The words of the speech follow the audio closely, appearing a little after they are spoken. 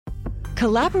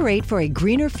Collaborate for a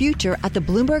greener future at the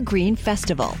Bloomberg Green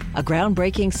Festival, a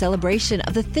groundbreaking celebration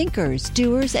of the thinkers,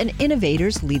 doers, and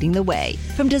innovators leading the way.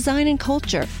 From design and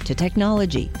culture to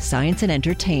technology, science, and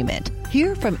entertainment.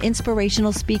 Hear from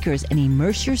inspirational speakers and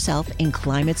immerse yourself in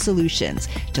climate solutions.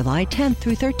 July 10th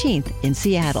through 13th in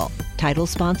Seattle. Title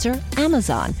sponsor,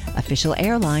 Amazon. Official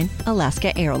airline,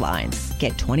 Alaska Airlines.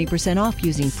 Get 20% off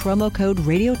using promo code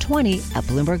radio20 at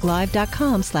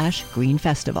BloombergLive.com/Green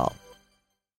Festival.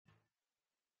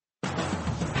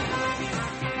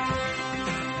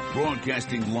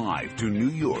 Broadcasting live to New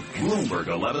York, Bloomberg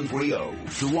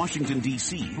 1130. To Washington,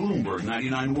 D.C., Bloomberg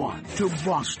 99.1. To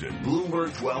Boston,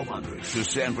 Bloomberg 1200. To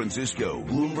San Francisco,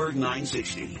 Bloomberg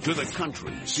 960. To the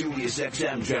country, Sirius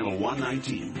XM Channel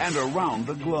 119. And around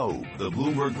the globe, the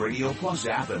Bloomberg Radio Plus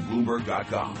app at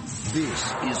Bloomberg.com.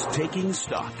 This is Taking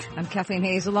Stock. I'm Kathleen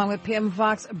Hayes along with Pam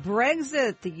Fox.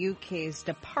 Brexit, the UK's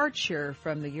departure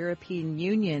from the European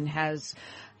Union, has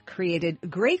created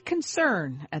great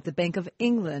concern at the Bank of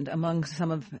England among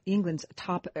some of England's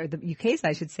top, or the UK's,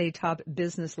 I should say, top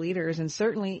business leaders, and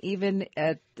certainly even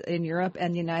in Europe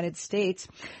and the United States.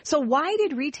 So why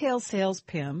did retail sales,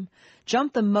 Pim,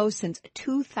 jump the most since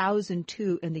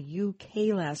 2002 in the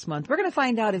UK last month? We're going to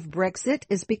find out if Brexit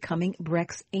is becoming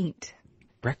Brex-ain't.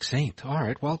 Brexit. All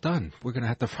right, well done. We're going to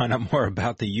have to find out more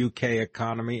about the UK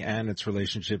economy and its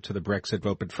relationship to the Brexit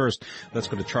vote. But first, let's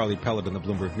go to Charlie Pellet in the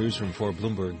Bloomberg Newsroom for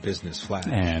Bloomberg Business Flash.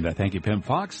 And thank you, Pim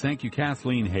Fox. Thank you,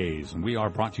 Kathleen Hayes. And we are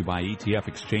brought to you by ETF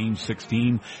Exchange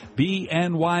 16,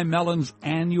 BNY Mellon's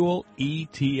annual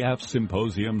ETF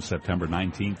Symposium, September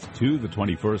 19th to the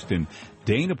 21st in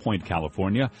Dana Point,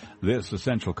 California. This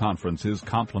essential conference is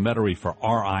complimentary for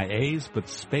RIAs, but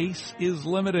space is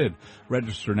limited.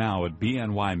 Register now at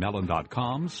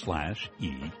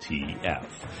bnymellon.com/ETF.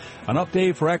 An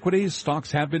update for equities.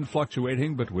 Stocks have been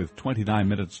fluctuating, but with 29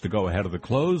 minutes to go ahead of the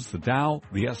close, the Dow,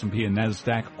 the S&P, and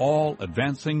NASDAQ all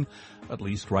advancing, at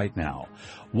least right now.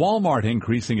 Walmart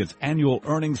increasing its annual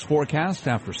earnings forecast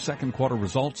after second quarter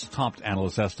results topped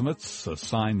analyst estimates, a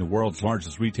sign the world's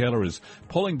largest retailer is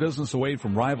pulling business away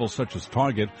from rivals such as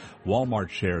Target. Walmart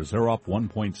shares are up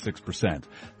 1.6%. The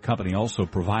company also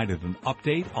provided an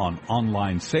update on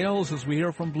online sales as we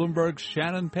hear from Bloomberg's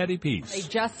Shannon Pettypiece. They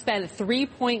just spent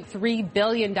 $3.3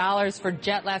 billion for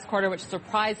Jet last quarter, which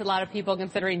surprised a lot of people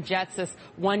considering Jet's this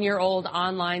one-year-old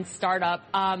online startup.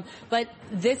 But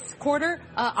this quarter,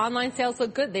 online sales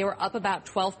look good. They were up about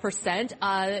 12%.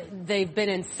 They've been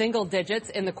in single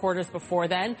digits in the quarters before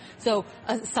then. So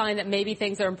a sign that maybe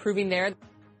things are improving there.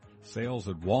 Sales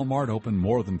at Walmart open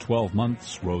more than 12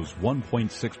 months, rose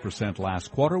 1.6%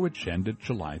 last quarter, which ended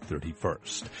July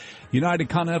 31st. United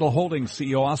Continental Holdings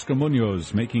CEO Oscar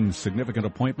Munoz making significant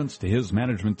appointments to his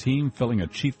management team, filling a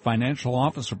chief financial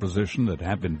officer position that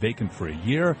had been vacant for a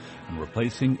year and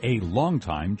replacing a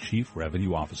longtime chief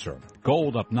revenue officer.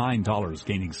 Gold up $9,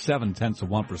 gaining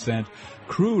 0.7%.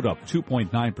 Crude up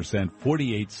 2.9%,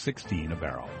 $48.16 a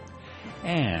barrel.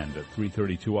 And at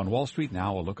 3:32 on Wall Street,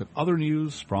 now a look at other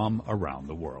news from around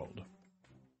the world.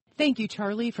 Thank you,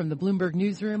 Charlie. From the Bloomberg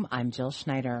Newsroom, I'm Jill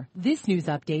Schneider. This news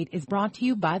update is brought to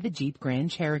you by the Jeep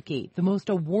Grand Cherokee, the most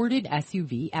awarded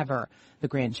SUV ever. The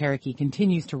Grand Cherokee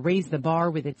continues to raise the bar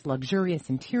with its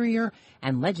luxurious interior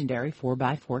and legendary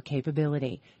 4x4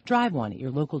 capability. Drive one at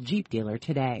your local Jeep dealer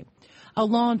today. A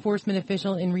law enforcement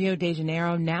official in Rio de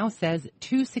Janeiro now says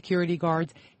 2 security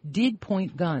guards did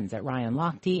point guns at Ryan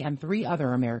Lochte and 3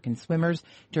 other American swimmers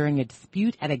during a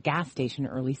dispute at a gas station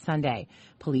early Sunday.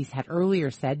 Police had earlier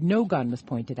said no gun was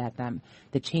pointed at them.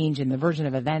 The change in the version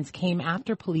of events came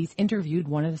after police interviewed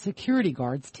one of the security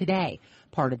guards today,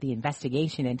 part of the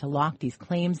investigation into Lochte's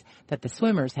claims that the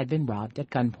swimmers had been robbed at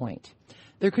gunpoint.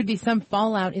 There could be some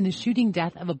fallout in the shooting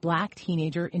death of a black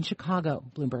teenager in Chicago.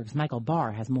 Bloomberg's Michael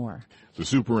Barr has more. The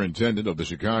superintendent of the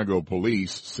Chicago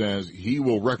police says he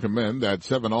will recommend that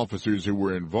 7 officers who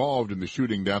were involved in the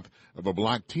shooting death of a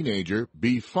black teenager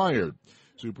be fired.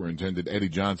 Superintendent Eddie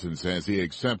Johnson says he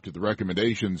accepted the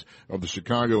recommendations of the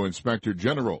Chicago Inspector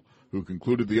General, who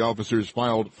concluded the officers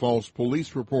filed false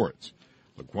police reports.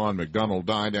 Laquan McDonald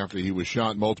died after he was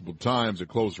shot multiple times at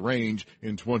close range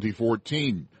in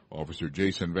 2014. Officer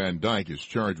Jason Van Dyke is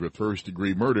charged with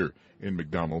first-degree murder in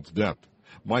McDonald's death.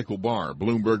 Michael Barr,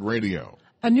 Bloomberg Radio.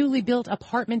 A newly built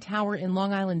apartment tower in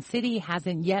Long Island City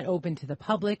hasn't yet opened to the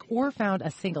public or found a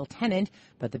single tenant,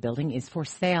 but the building is for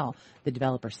sale. The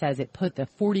developer says it put the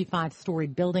 45-story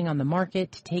building on the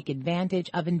market to take advantage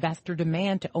of investor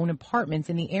demand to own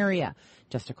apartments in the area,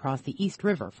 just across the East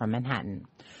River from Manhattan.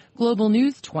 Global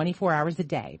news 24 hours a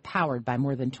day, powered by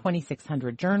more than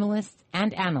 2,600 journalists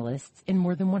and analysts in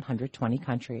more than 120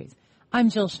 countries. I'm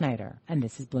Jill Schneider, and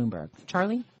this is Bloomberg.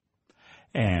 Charlie?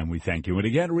 And we thank you. And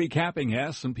again, recapping,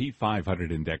 S&P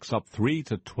 500 index up 3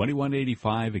 to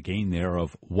 2185, a gain there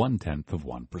of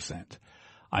 0.1%.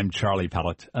 I'm Charlie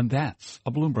Pellet, and that's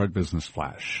a Bloomberg Business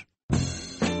Flash.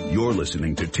 You're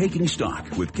listening to Taking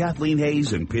Stock with Kathleen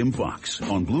Hayes and Pim Fox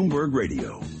on Bloomberg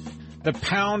Radio. The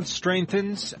pound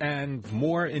strengthens and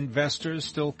more investors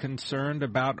still concerned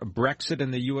about Brexit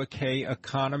and the UK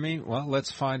economy. Well,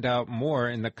 let's find out more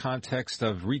in the context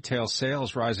of retail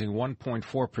sales rising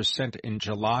 1.4% in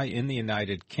July in the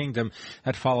United Kingdom.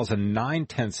 That follows a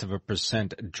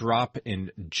 0.9% drop in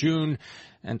June.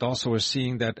 And also we're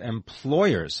seeing that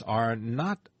employers are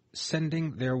not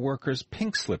sending their workers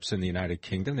pink slips in the United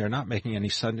Kingdom. They're not making any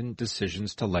sudden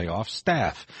decisions to lay off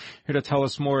staff. Here to tell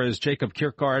us more is Jacob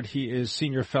Kirkegaard. He is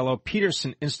Senior Fellow,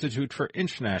 Peterson Institute for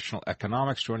International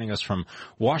Economics, joining us from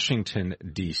Washington,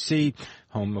 D.C.,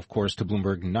 home, of course, to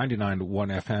Bloomberg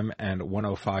 99.1 FM and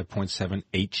 105.7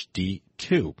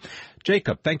 HD2.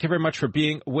 Jacob, thank you very much for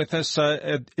being with us. Are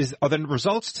the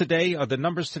results today, are the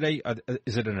numbers today,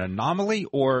 is it an anomaly,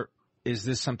 or is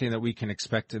this something that we can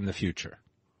expect in the future?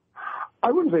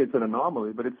 I wouldn't say it's an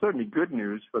anomaly, but it's certainly good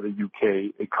news for the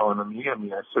UK economy. I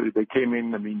mean, they came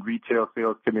in, retail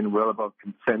sales came in well above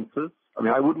consensus.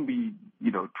 I wouldn't be,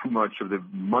 too much of the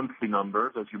monthly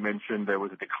numbers. As you mentioned, there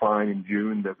was a decline in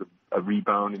June. There's a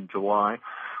rebound in July.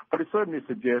 But it certainly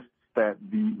suggests that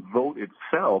the vote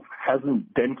itself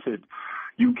hasn't dented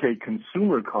UK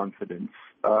consumer confidence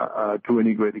to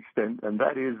any great extent. And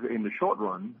that is, in the short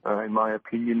run, in my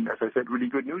opinion, as I said, really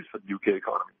good news for the UK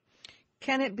economy.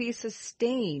 Can it be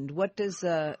sustained? What does,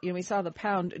 we saw the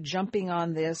pound jumping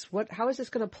on this. How is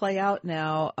this going to play out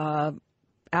now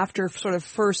after sort of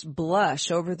first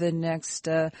blush over the next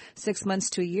 6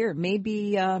 months to a year?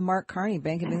 Maybe Mark Carney,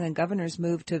 Bank of England governor's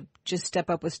move to just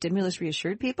step up with stimulus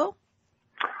reassured people?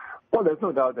 Well, there's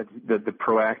no doubt that the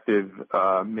proactive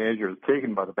measures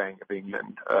taken by the Bank of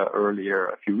England earlier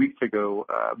a few weeks ago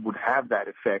would have that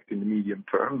effect in the medium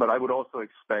term. But I would also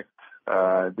expect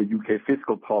the UK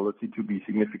fiscal policy to be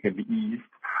significantly eased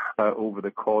over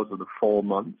the course of the fall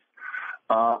months.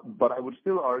 But I would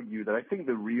still argue that I think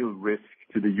the real risk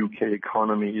to the UK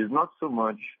economy is not so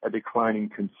much a declining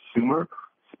consumer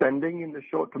spending in the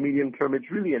short to medium term. It's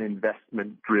really an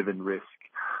investment-driven risk.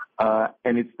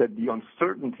 And it's that the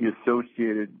uncertainty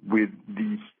associated with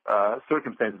these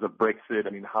circumstances of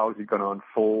Brexit, how is it going to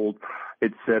unfold,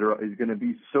 et cetera, is going to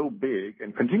be so big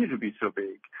and continue to be so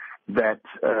big that,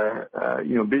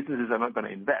 businesses are not going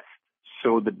to invest.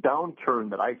 So the downturn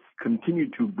that I continue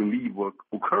to believe will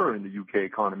occur in the UK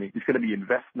economy is going to be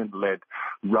investment-led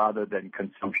rather than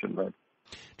consumption-led.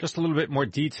 Just a little bit more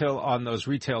detail on those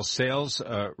retail sales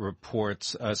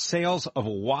reports. Sales of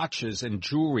watches and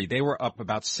jewelry, they were up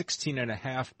about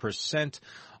 16.5%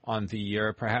 on the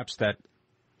year. Perhaps that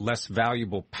less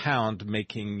valuable pound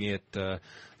making it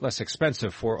less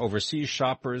expensive for overseas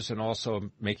shoppers and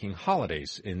also making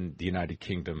holidays in the United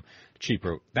Kingdom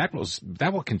cheaper. That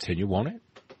will continue, won't it?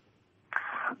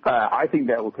 I think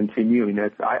that will continue.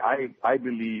 I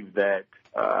believe that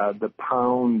the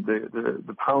pound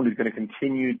is going to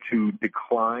continue to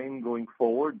decline going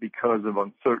forward because of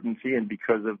uncertainty and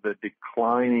because of the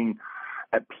declining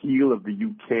appeal of the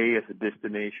UK as a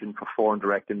destination for foreign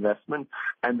direct investment,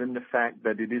 and then the fact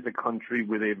that it is a country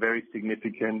with a very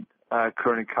significant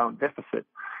current account deficit.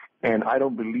 And I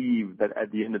don't believe that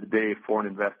at the end of the day, foreign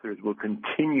investors will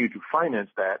continue to finance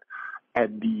that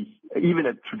even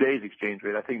at today's exchange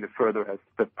rate. I think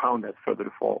the pound has further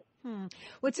to fall.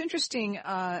 What's interesting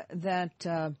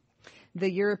that the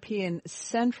European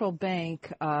Central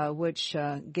Bank, which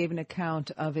gave an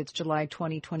account of its July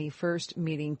 2021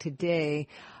 meeting today,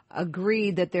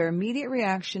 agreed that their immediate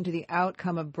reaction to the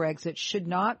outcome of Brexit should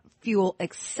not fuel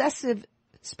excessive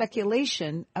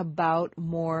speculation about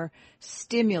more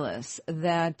stimulus,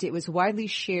 that it was widely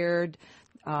shared,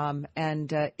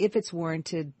 and if it's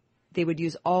warranted, they would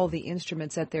use all the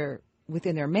instruments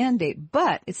within their mandate.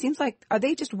 But it seems like, are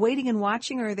they just waiting and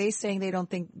watching, or are they saying they don't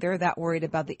think they're that worried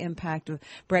about the impact of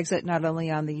Brexit not only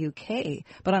on the UK,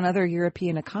 but on other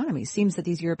European economies? Seems that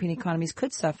these European economies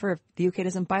could suffer if the UK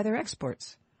doesn't buy their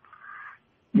exports.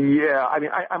 Yeah,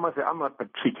 I must say I'm not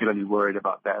particularly worried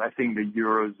about that. I think the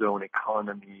Eurozone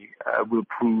economy will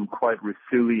prove quite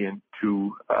resilient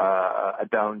to a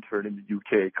downturn in the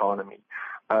UK economy.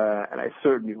 And I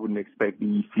certainly wouldn't expect the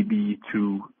ECB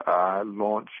to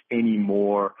launch any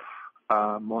more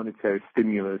monetary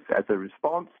stimulus as a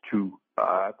response to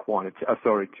Brexit.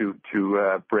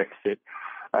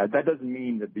 That doesn't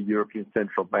mean that the European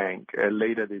Central Bank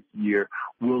later this year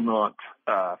will not,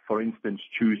 for instance,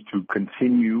 choose to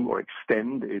continue or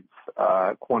extend its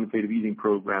quantitative easing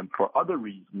program for other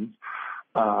reasons.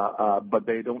 but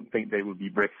they don't think they will be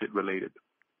Brexit related.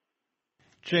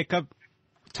 Jacob,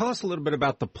 tell us a little bit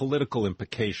about the political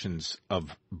implications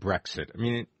of Brexit. I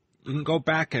mean, you can go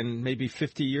back and maybe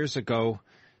 50 years ago,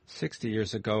 60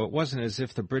 years ago, it wasn't as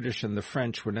if the British and the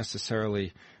French were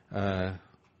necessarily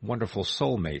wonderful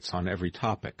soulmates on every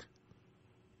topic.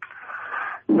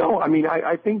 No, I mean,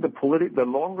 I think the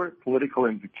longer political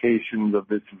implications of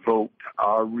this vote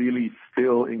are really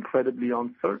still incredibly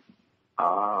uncertain.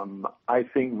 I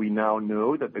think we now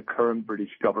know that the current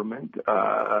British government,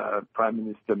 Prime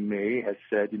Minister May has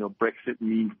said, Brexit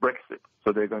means Brexit,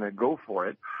 so they're going to go for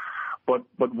it. But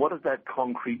what does that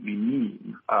concretely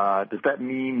mean? Does that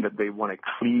mean that they want a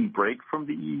clean break from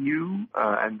the EU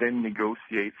and then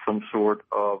negotiate some sort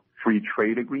of free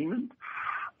trade agreement?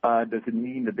 Does it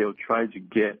mean that they'll try to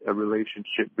get a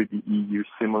relationship with the EU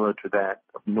similar to that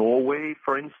of Norway,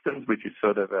 for instance, which is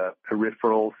sort of a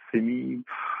peripheral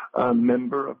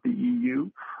member of the EU?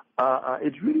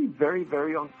 It's really very,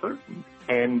 very uncertain.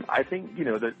 And I think,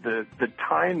 the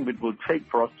time it will take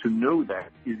for us to know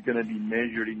that is going to be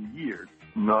measured in years,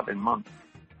 not in months.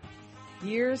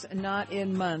 Years, not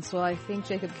in months. Well, I think,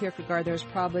 Jacob Kirkegaard, there's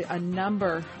probably a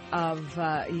number of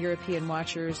European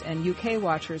watchers and UK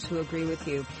watchers who agree with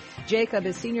you. Jacob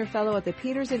is Senior Fellow at the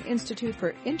Peterson Institute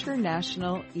for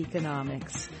International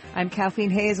Economics. I'm Kathleen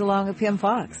Hayes along with Pim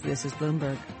Fox. This is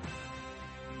Bloomberg.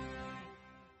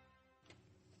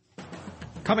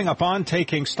 Coming up on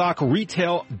Taking Stock,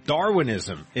 retail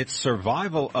Darwinism. It's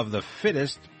survival of the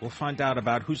fittest. We'll find out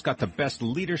about who's got the best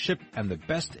leadership and the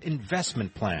best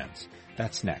investment plans.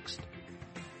 That's next.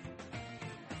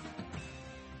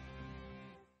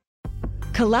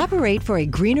 Collaborate for a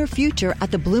greener future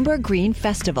at the Bloomberg Green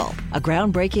Festival, a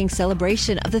groundbreaking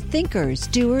celebration of the thinkers,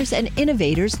 doers, and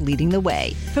innovators leading the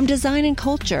way. From design and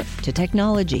culture to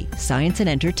technology, science, and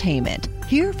entertainment.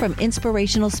 Hear from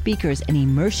inspirational speakers and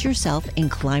immerse yourself in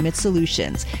climate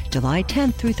solutions. July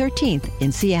 10th through 13th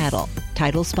in Seattle.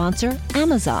 Title sponsor,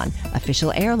 Amazon.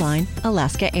 Official airline,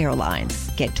 Alaska Airlines.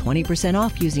 Get 20%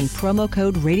 off using promo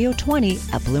code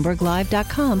radio20 at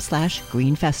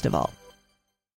BloombergLive.com/Green Festival.